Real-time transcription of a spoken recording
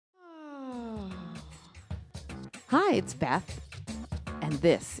Hi, it's Beth, and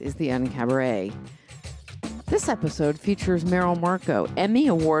this is the Un-Cabaret. This episode features Meryl Marco, Emmy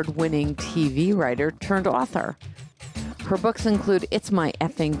Award-winning TV writer turned author. Her books include It's My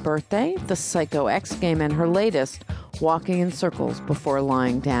Effing Birthday, The Psycho X Game, and her latest, Walking in Circles Before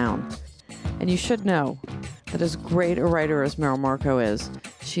Lying Down. And you should know that as great a writer as Meryl Marco is,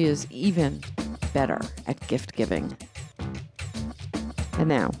 she is even better at gift giving. And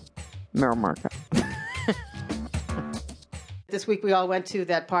now, Meryl Marco. This week we all went to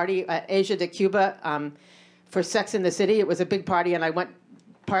that party at Asia de Cuba for Sex in the City. It was a big party, and I went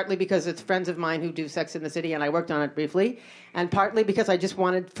partly because it's friends of mine who do Sex in the City, and I worked on it briefly, and partly because I just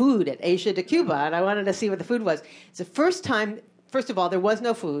wanted food at Asia de Cuba, and I wanted to see what the food was. It's the first time, first of all, there was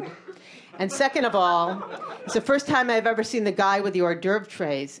no food, and second of all, it's the first time I've ever seen the guy with the hors d'oeuvre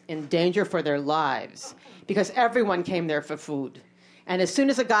trays in danger for their lives, because everyone came there for food. And as soon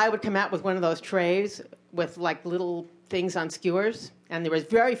as a guy would come out with one of those trays with like little things on skewers, and there was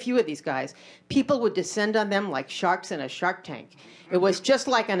very few of these guys, people would descend on them like sharks in a shark tank. It was just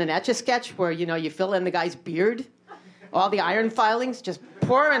like on an Etch-a-Sketch where, you know, you fill in the guy's beard, all the iron filings just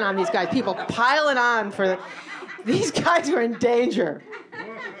pouring on these guys, people piling on for these guys were in danger.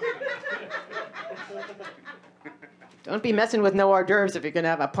 Don't be messing with no hors d'oeuvres if you're going to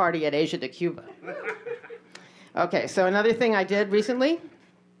have a party at Asia de Cuba. Okay, so another thing I did recently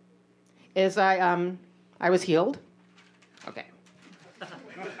is I was healed. Okay.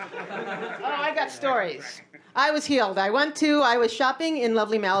 I got stories. I was healed. I was shopping in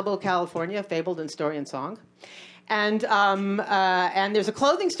lovely Malibu, California, fabled in story and song. And there's a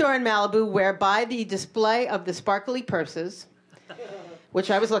clothing store in Malibu where by the display of the sparkly purses,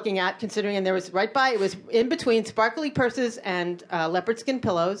 which I was looking at, considering, and there was right by, it was in between sparkly purses and leopard skin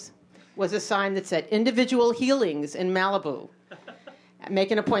pillows, was a sign that said, individual healings in Malibu.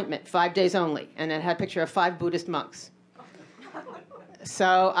 Make an appointment, 5 days only. And it had a picture of 5 Buddhist monks.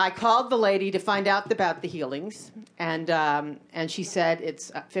 So I called the lady to find out about the healings. And she said, it's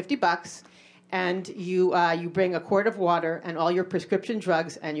 $50, and you bring a quart of water and all your prescription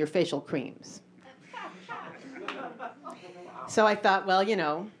drugs and your facial creams. So I thought, well, you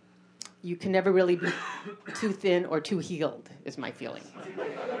know, you can never really be too thin or too healed, is my feeling.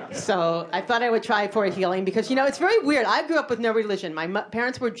 So I thought I would try for a healing because, you know, it's very weird. I grew up with no religion. My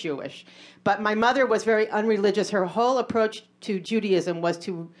parents were Jewish, but my mother was very unreligious. Her whole approach to Judaism was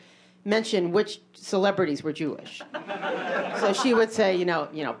to mention which celebrities were Jewish. So she would say, you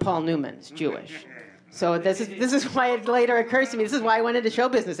know, Paul Newman's Jewish. So this is why it later occurs to me. This is why I went into show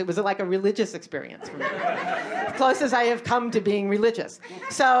business. It was like a religious experience for me. As close as I have come to being religious.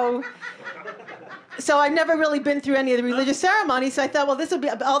 So I've never really been through any of the religious ceremonies. So I thought, well, this will be,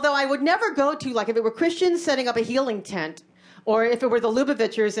 although I would never go to, like if it were Christians setting up a healing tent, or if it were the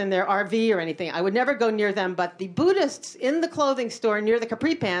Lubovichers in their RV or anything, I would never go near them. But the Buddhists in the clothing store near the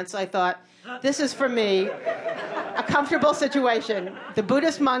capri pants, I thought, this is for me, a comfortable situation. The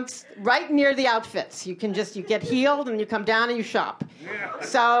Buddhist monks right near the outfits. You get healed and you come down and you shop.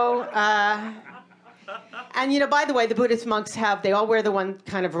 So, and you know, by the way, the Buddhist monks they all wear the one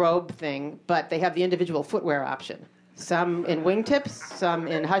kind of robe thing, but they have the individual footwear option. Some in wingtips, some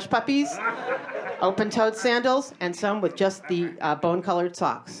in hush puppies, open-toed sandals, and some with just the bone-colored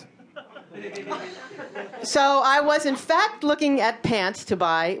socks. So I was, in fact, looking at pants to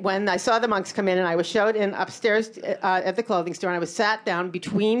buy when I saw the monks come in, and I was showed in upstairs at the clothing store, and I was sat down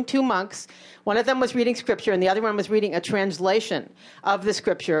between 2 monks. One of them was reading scripture, and the other one was reading a translation of the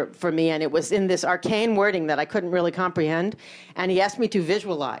scripture for me, and it was in this arcane wording that I couldn't really comprehend, and he asked me to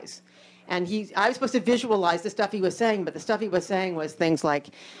visualize. And I was supposed to visualize the stuff he was saying, but the stuff he was saying was things like,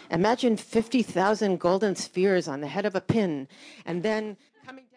 imagine 50,000 golden spheres on the head of a pin, and then coming